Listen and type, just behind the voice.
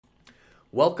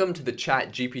Welcome to the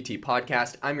Chat GPT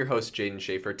podcast. I'm your host, Jaden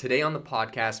Schaefer. Today on the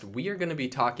podcast, we are going to be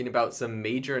talking about some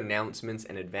major announcements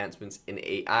and advancements in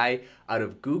AI out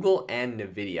of Google and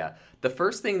Nividia. The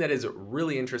first thing that is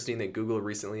really interesting that Google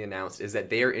recently announced is that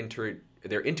they're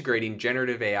integrating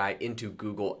generative AI into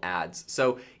Google Ads.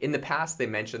 So in the past, they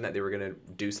mentioned that they were going to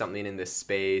do something in this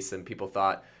space, and people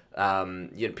thought,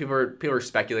 people were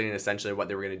speculating essentially what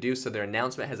they were going to do. So their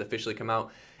announcement has officially come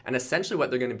out. And essentially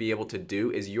what they're going to be able to do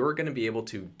is you're going to be able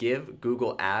to give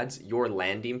Google Ads your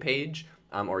landing page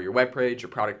or your web page,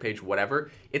 your product page, whatever.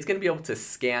 It's going to be able to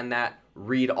scan that,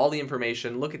 read all the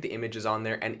information, look at the images on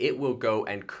there, and it will go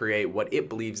and create what it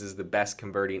believes is the best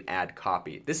converting ad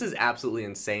copy. This is absolutely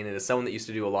insane. And as someone that used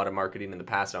to do a lot of marketing in the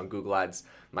past on Google Ads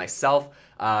myself,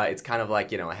 it's kind of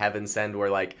like, a heaven send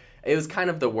where it was kind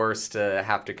of the worst to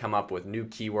have to come up with new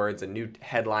keywords and new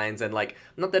headlines. And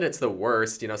not that it's the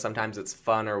worst, sometimes it's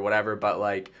fun or whatever,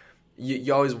 but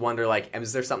you always wonder,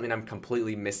 is there something I'm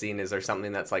completely missing? Is there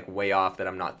something that's way off that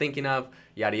I'm not thinking of?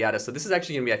 Yada, yada. So this is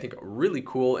actually going to be, I think, really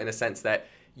cool in a sense that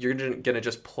you're going to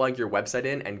just plug your website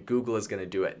in and Google is going to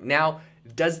do it. Now,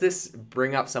 does this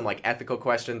bring up some ethical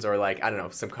questions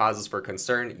or some causes for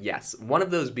concern? Yes. One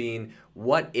of those being,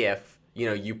 what if,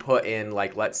 you put in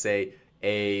let's say,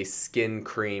 a skin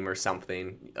cream or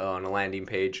something on a landing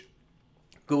page.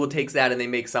 Google takes that and they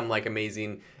make some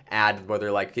amazing ad where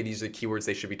they're okay, these are the keywords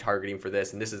they should be targeting for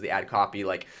this, and this is the ad copy,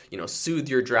 soothe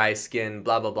your dry skin,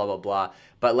 blah, blah, blah, blah, blah.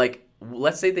 But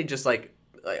let's say they just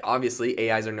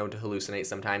obviously AIs are known to hallucinate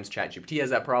sometimes. ChatGPT has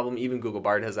that problem. Even Google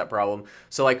Bard has that problem.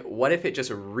 So what if it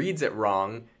just reads it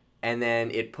wrong and then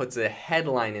it puts a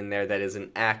headline in there that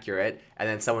isn't accurate, and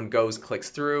then someone clicks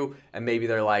through, and maybe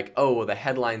they're oh, well, the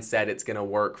headline said it's going to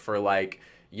work for I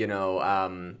don't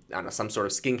know, some sort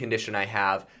of skin condition I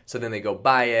have, so then they go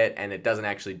buy it, and it doesn't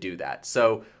actually do that.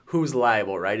 So who's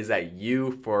liable, right? Is that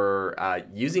you for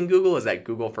using Google? Is that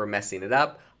Google for messing it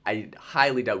up? I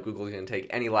highly doubt Google is going to take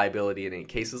any liability in any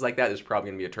cases like that. There's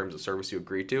probably going to be a terms of service you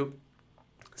agree to.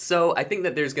 So I think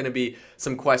that there's going to be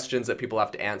some questions that people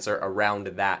have to answer around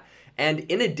that. And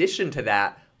in addition to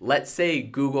that, let's say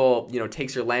Google,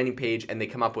 takes your landing page and they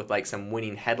come up with some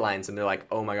winning headlines, and they're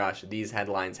oh my gosh, these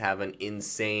headlines have an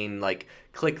insane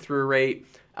click-through rate.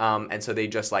 And so they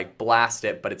just blast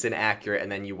it, but it's inaccurate,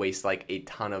 and then you waste a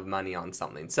ton of money on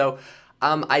something. So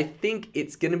I think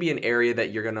it's going to be an area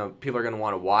that people are going to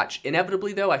want to watch.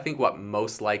 Inevitably, though, I think what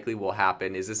most likely will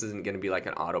happen is this isn't going to be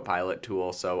an autopilot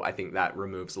tool. So I think that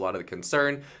removes a lot of the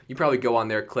concern. You probably go on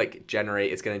there, click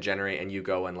generate, it's going to generate, and you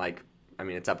go and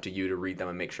it's up to you to read them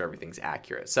and make sure everything's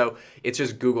accurate. So it's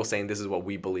just Google saying this is what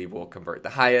we believe will convert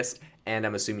the highest. And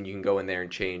I'm assuming you can go in there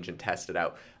and change and test it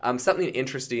out. Something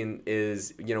interesting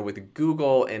is, with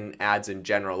Google and ads in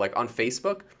general, on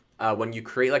Facebook, when you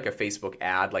create a Facebook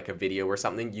ad, a video or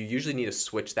something, you usually need to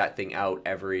switch that thing out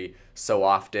every so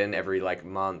often, every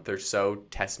month or so,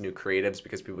 test new creatives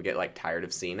because people get tired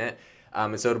of seeing it.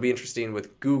 And so it'll be interesting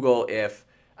with Google if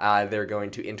they're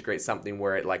going to integrate something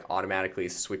where it automatically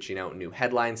is switching out new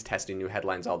headlines, testing new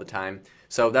headlines all the time.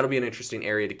 So that'll be an interesting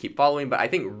area to keep following. But I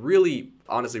think really,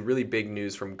 honestly, really big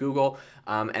news from Google.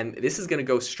 And this is going to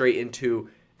go straight into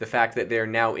the fact that they're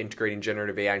now integrating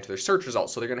generative AI into their search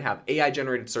results. So they're going to have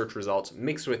AI-generated search results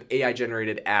mixed with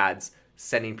AI-generated ads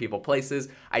sending people places.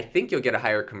 I think you'll get a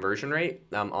higher conversion rate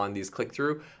on these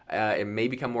click-through. It may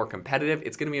become more competitive.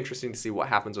 It's going to be interesting to see what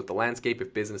happens with the landscape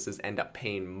if businesses end up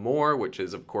paying more, which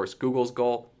is, of course, Google's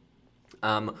goal.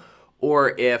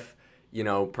 Or if,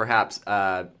 perhaps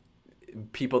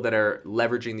people that are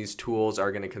leveraging these tools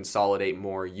are going to consolidate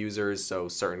more users, so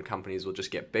certain companies will just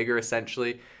get bigger,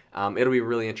 essentially. It'll be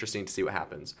really interesting to see what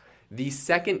happens. The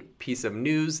second piece of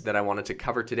news that I wanted to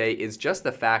cover today is just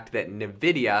the fact that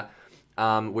Nividia,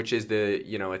 which is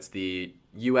it's the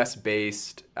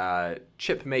US-based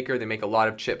chip maker. They make a lot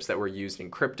of chips that were used in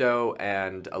crypto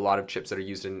and a lot of chips that are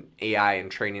used in AI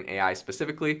and training AI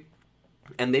specifically.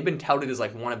 And they've been touted as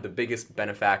one of the biggest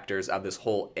benefactors of this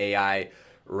whole AI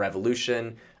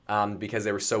revolution because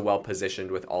they were so well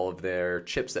positioned with all of their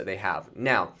chips that they have.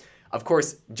 Now, of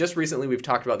course, just recently we've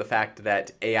talked about the fact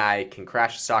that AI can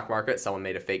crash the stock market. Someone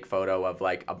made a fake photo of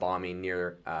a bombing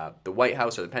near the White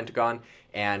House or the Pentagon,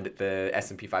 and the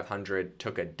S&P 500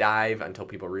 took a dive until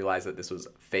people realized that this was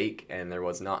fake and there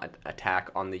was not an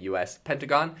attack on the US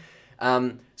Pentagon.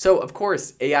 So, of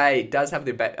course, AI does have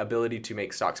the ability to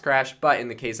make stocks crash, but in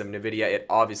the case of Nividia, it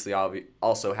obviously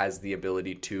also has the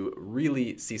ability to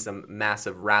really see some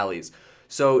massive rallies.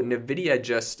 So Nividia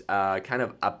just kind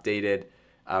of updated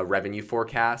revenue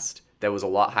forecast that was a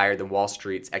lot higher than Wall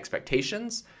Street's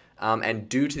expectations. And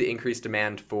due to the increased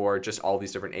demand for just all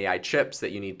these different AI chips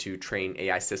that you need to train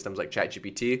AI systems like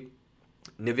ChatGPT,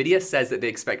 Nividia says that they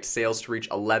expect sales to reach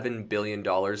 $11 billion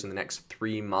in the next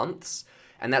 3 months,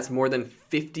 and that's more than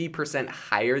 50%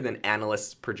 higher than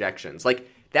analysts' projections. Like,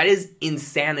 that is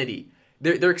insanity.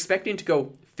 They're expecting to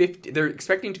go they're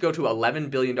expecting to go to $11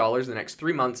 billion in the next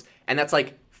 3 months, and that's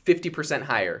like 50%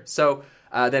 higher. So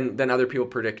than other people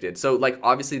predicted. So like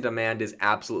obviously demand is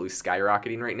absolutely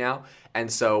skyrocketing right now. And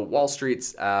so Wall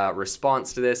Street's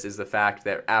response to this is the fact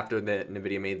that after the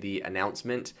Nvidia made the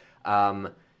announcement,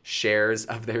 shares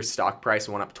of their stock price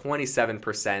went up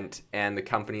 27%, and the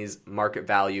company's market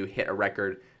value hit a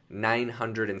record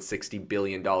 $960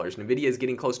 billion. Nividia is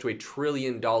getting close to $1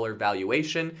 trillion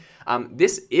valuation.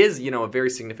 This is, a very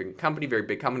significant company, very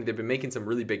big company. They've been making some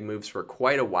really big moves for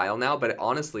quite a while now. But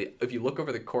honestly, if you look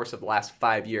over the course of the last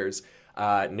 5 years,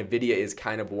 Nividia is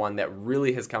kind of one that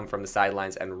really has come from the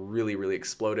sidelines and really, really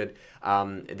exploded.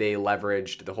 They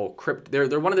leveraged the whole crypto.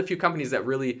 They're one of the few companies that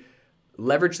really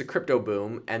leverage the crypto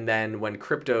boom, and then when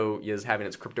crypto is having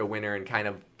its crypto winter and kind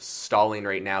of stalling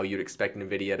right now, you'd expect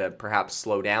Nvidia to perhaps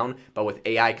slow down, but with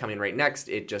AI coming right next,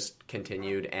 it just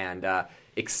continued and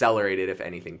accelerated, if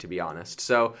anything, to be honest.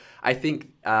 So I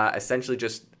think essentially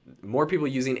just more people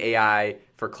using AI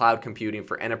for cloud computing,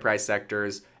 for enterprise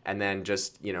sectors, and then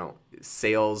just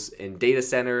sales in data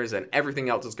centers and everything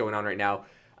else that's going on right now.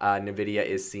 Nividia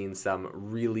is seeing some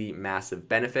really massive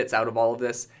benefits out of all of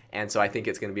this. And so I think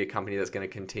it's going to be a company that's going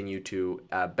to continue to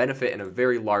benefit in a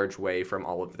very large way from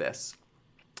all of this.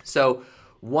 So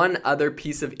one other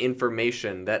piece of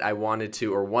information that I wanted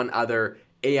to, or one other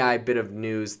AI bit of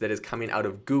news that is coming out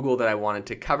of Google that I wanted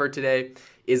to cover today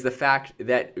is the fact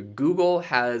that Google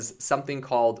has something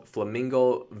called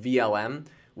Flamingo VLM,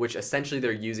 which essentially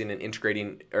they're using and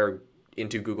integrating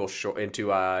into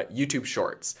YouTube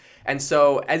Shorts. And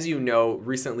so, as you know,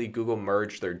 recently Google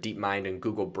merged their DeepMind and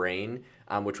Google Brain,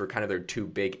 which were kind of their two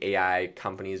big AI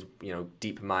companies.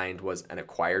 DeepMind was an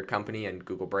acquired company and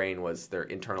Google Brain was their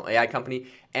internal AI company.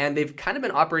 And they've kind of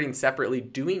been operating separately,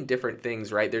 doing different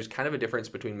things, right? There's kind of a difference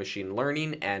between machine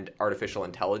learning and artificial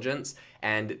intelligence.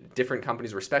 And different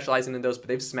companies were specializing in those, but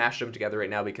they've smashed them together right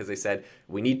now because they said,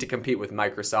 we need to compete with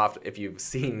Microsoft. If you've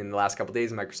seen in the last couple of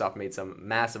days, Microsoft made some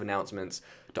massive announcements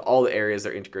to all the areas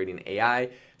they're integrating AI,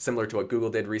 similar to what Google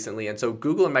did recently. And so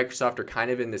Google and Microsoft are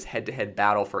kind of in this head-to-head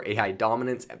battle for AI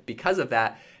dominance. Because of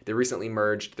that, they recently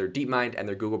merged their DeepMind and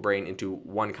their Google Brain into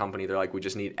one company. They're like, we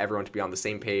just need everyone to be on the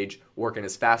same page, working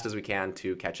as fast as we can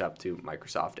to catch up to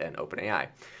Microsoft and OpenAI.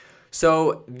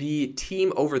 So the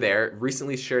team over there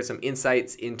recently shared some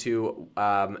insights into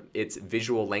its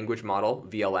visual language model,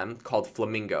 VLM, called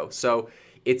Flamingo. So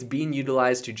it's being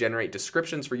utilized to generate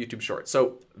descriptions for YouTube Shorts.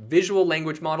 So visual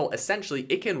language model, essentially,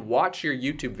 it can watch your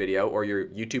YouTube video or your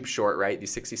YouTube short, right,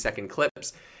 these 60-second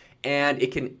clips, and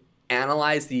it can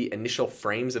analyze the initial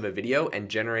frames of a video and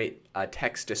generate a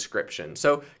text description.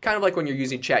 So kind of like when you're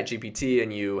using ChatGPT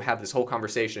and you have this whole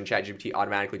conversation, ChatGPT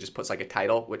automatically just puts like a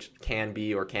title, which can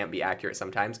be or can't be accurate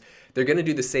sometimes. They're going to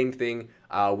do the same thing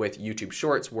with YouTube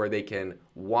Shorts, where they can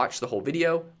watch the whole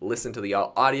video, listen to the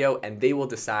audio, and they will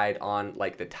decide on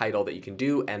like the title that you can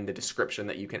do and the description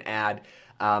that you can add,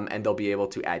 and they'll be able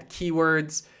to add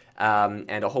keywords,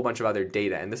 and a whole bunch of other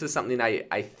data. And this is something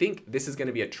I think this is going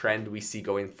to be a trend we see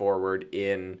going forward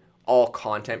in all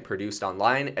content produced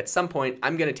online. At some point,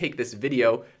 I'm going to take this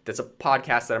video that's a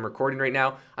podcast that I'm recording right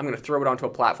now. I'm going to throw it onto a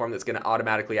platform that's going to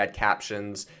automatically add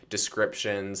captions,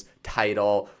 descriptions,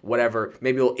 title, whatever.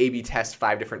 Maybe we'll A/B test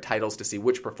 5 different titles to see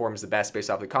which performs the best based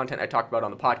off the content I talked about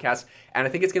on the podcast. And I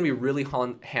think it's going to be really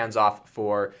hands-off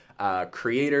for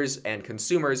creators and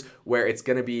consumers, where it's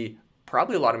going to be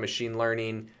probably a lot of machine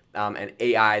learning and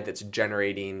AI that's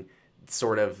generating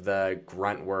sort of the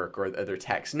grunt work or other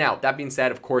text. Now, that being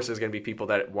said, of course, there's going to be people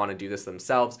that want to do this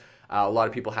themselves. A lot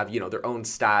of people have, their own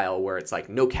style where it's like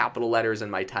no capital letters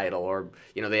in my title, or,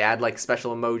 they add like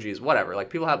special emojis, whatever. Like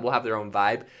people will have their own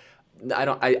vibe.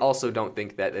 I also don't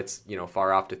think that it's,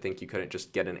 far off to think you couldn't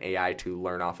just get an AI to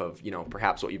learn off of,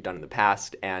 perhaps what you've done in the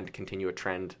past and continue a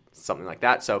trend, something like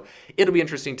that. So it'll be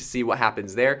interesting to see what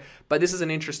happens there. But this is an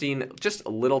interesting, just a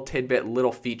little tidbit,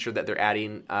 little feature that they're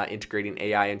adding, integrating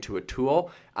AI into a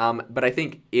tool. But I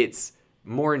think it's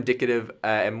more indicative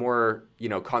and more,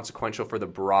 consequential for the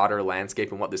broader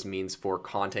landscape and what this means for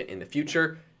content in the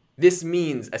future. This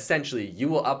means essentially you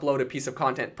will upload a piece of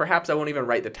content. Perhaps I won't even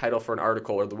write the title for an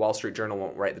article, or the Wall Street Journal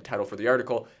won't write the title for the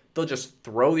article. They'll just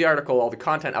throw the article, all the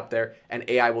content up there, and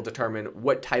AI will determine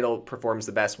what title performs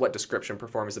the best, what description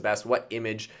performs the best, what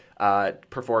image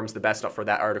performs the best for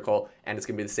that article. And it's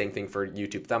going to be the same thing for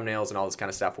YouTube thumbnails and all this kind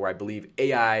of stuff, where I believe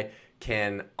AI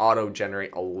can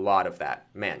auto-generate a lot of that.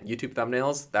 Man, YouTube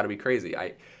thumbnails, that'll be crazy.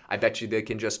 I bet you they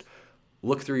can just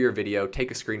look through your video,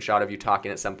 take a screenshot of you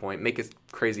talking at some point, make a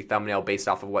crazy thumbnail based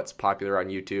off of what's popular on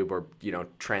YouTube or,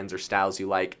 trends or styles you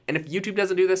like. And if YouTube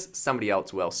doesn't do this, somebody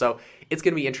else will. So it's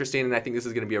going to be interesting, and I think this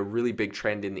is going to be a really big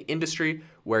trend in the industry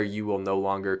where you will no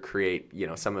longer create,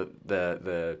 some of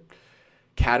the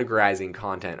categorizing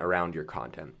content around your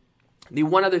content. The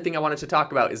one other thing I wanted to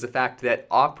talk about is the fact that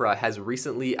Opera has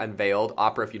recently unveiled,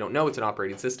 Opera, if you don't know, it's an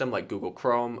operating system like Google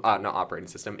Chrome, not operating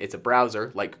system, it's a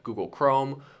browser like Google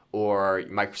Chrome or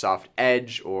Microsoft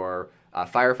Edge or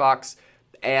Firefox,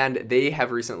 and they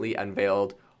have recently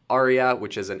unveiled Aria,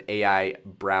 which is an AI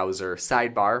browser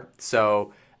sidebar.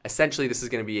 So essentially this is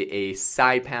going to be a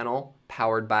side panel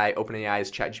powered by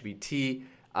OpenAI's ChatGPT,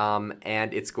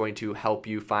 and it's going to help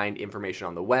you find information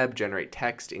on the web, generate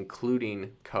text,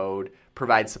 including code,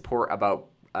 provide support about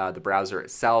the browser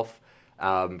itself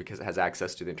because it has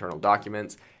access to the internal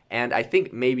documents. And I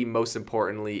think maybe most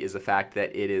importantly is the fact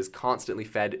that it is constantly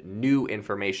fed new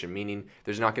information, meaning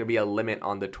there's not going to be a limit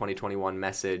on the 2021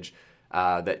 message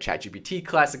that ChatGPT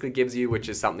classically gives you, which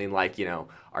is something like,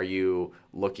 are you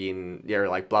looking, you're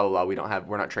like, blah, blah, blah,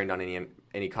 we're not trained on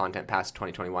any content past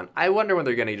 2021. I wonder when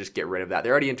they're going to just get rid of that.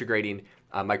 They're already integrating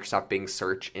Microsoft Bing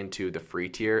search into the free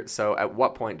tier. So at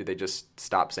what point do they just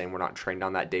stop saying we're not trained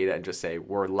on that data and just say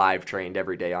we're live trained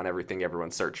every day on everything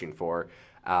everyone's searching for?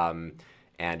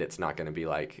 And it's not going to be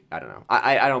like, I don't know.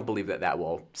 I don't believe that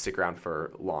will stick around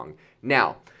for long.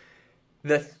 Now,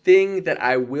 the thing that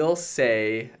I will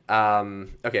say,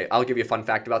 okay, I'll give you a fun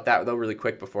fact about that, though, really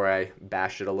quick before I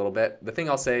bash it a little bit. The thing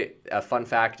I'll say, a fun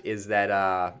fact, is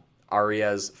that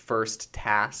Aria's first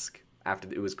task after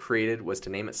it was created was to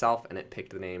name itself, and it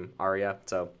picked the name Aria,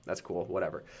 so that's cool,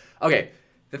 whatever. Okay,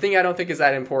 the thing I don't think is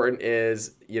that important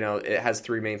is, it has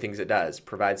three main things it does.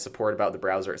 Provide support about the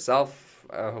browser itself,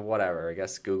 whatever. I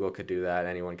guess Google could do that,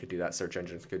 anyone could do that, search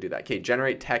engines could do that. Okay,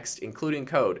 generate text, including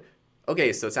code.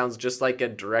 Okay, so it sounds just like a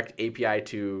direct API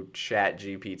to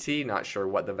ChatGPT, not sure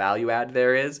what the value add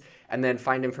there is. And then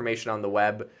find information on the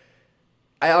web.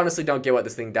 I honestly don't get what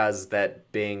this thing does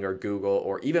that Bing or Google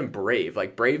or even Brave,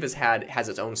 like Brave has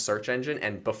its own search engine,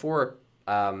 and before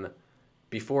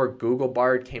Google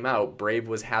Bard came out, Brave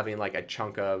was having like a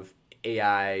chunk of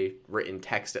AI written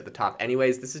text at the top.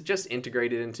 Anyways, this is just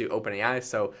integrated into OpenAI,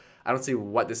 so I don't see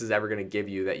what this is ever going to give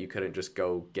you that you couldn't just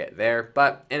go get there.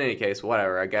 But in any case,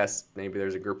 whatever. I guess maybe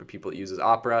there's a group of people that uses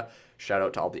Opera. Shout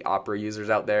out to all the Opera users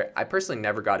out there. I personally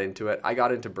never got into it. I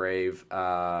got into Brave,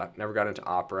 never got into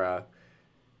Opera.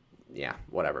 Yeah,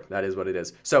 whatever. That is what it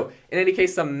is. So in any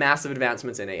case, some massive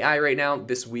advancements in AI right now.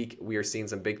 This week, we are seeing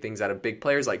some big things out of big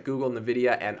players like Google,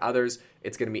 Nividia, and others.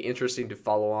 It's going to be interesting to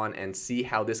follow on and see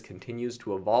how this continues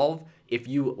to evolve. If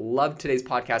you loved today's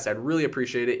podcast, I'd really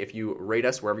appreciate it if you rate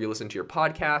us wherever you listen to your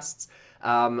podcasts,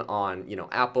 on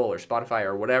Apple or Spotify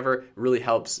or whatever. It really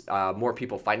helps more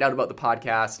people find out about the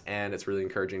podcast, and it's really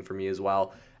encouraging for me as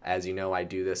well. As you know, I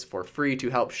do this for free to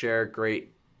help share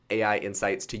great AI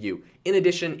insights to you. In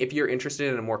addition, if you're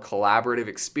interested in a more collaborative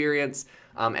experience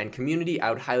and community, I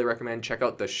would highly recommend check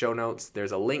out the show notes.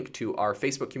 There's a link to our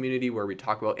Facebook community where we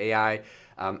talk about AI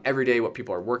every day, what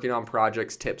people are working on,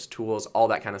 projects, tips, tools, all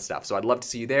that kind of stuff. So I'd love to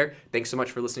see you there. Thanks so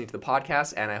much for listening to the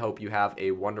podcast, and I hope you have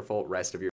a wonderful rest of your